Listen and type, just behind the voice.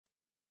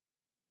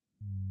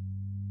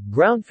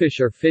Groundfish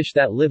are fish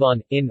that live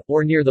on, in,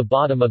 or near the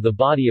bottom of the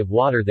body of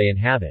water they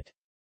inhabit.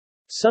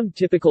 Some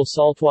typical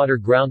saltwater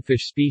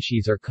groundfish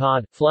species are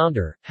cod,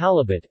 flounder,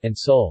 halibut, and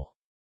sole.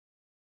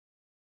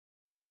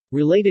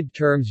 Related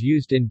terms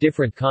used in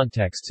different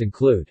contexts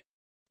include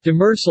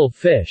demersal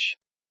fish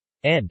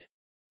and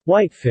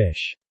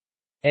whitefish,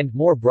 and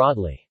more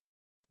broadly,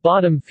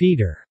 bottom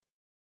feeder.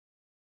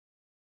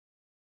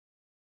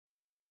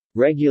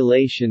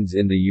 Regulations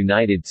in the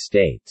United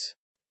States.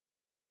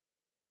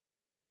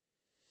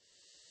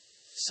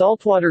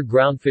 Saltwater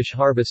groundfish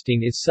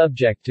harvesting is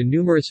subject to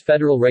numerous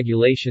federal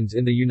regulations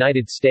in the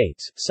United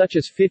States, such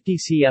as 50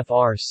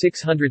 CFR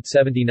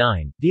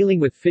 679, dealing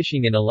with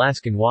fishing in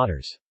Alaskan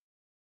waters.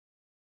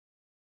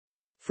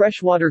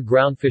 Freshwater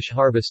groundfish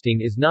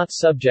harvesting is not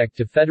subject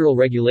to federal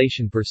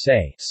regulation per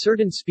se.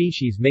 Certain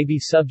species may be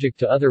subject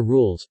to other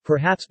rules,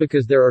 perhaps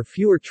because there are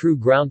fewer true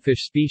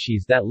groundfish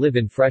species that live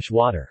in fresh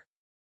water.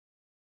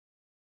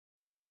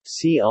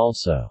 See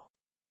also: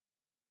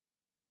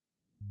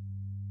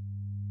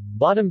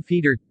 bottom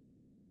feeder,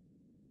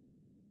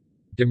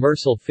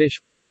 demersal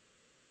fish,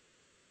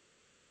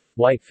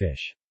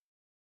 whitefish.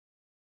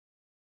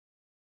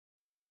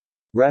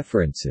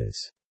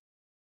 References.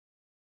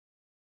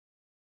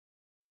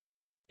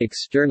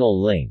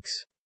 External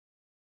links.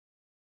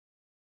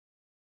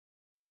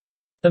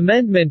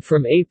 Amendment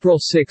from April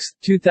 6,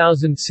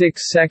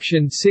 2006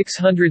 Section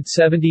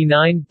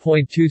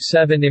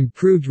 679.27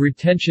 Improved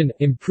Retention,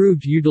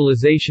 Improved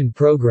Utilization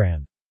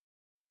Program.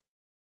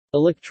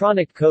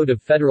 Electronic Code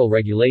of Federal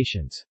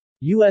Regulations.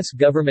 U.S.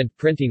 Government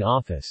Printing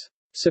Office.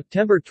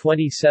 September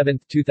 27,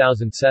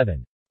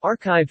 2007.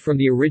 Archived from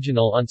the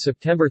original on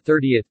September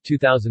 30,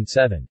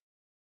 2007.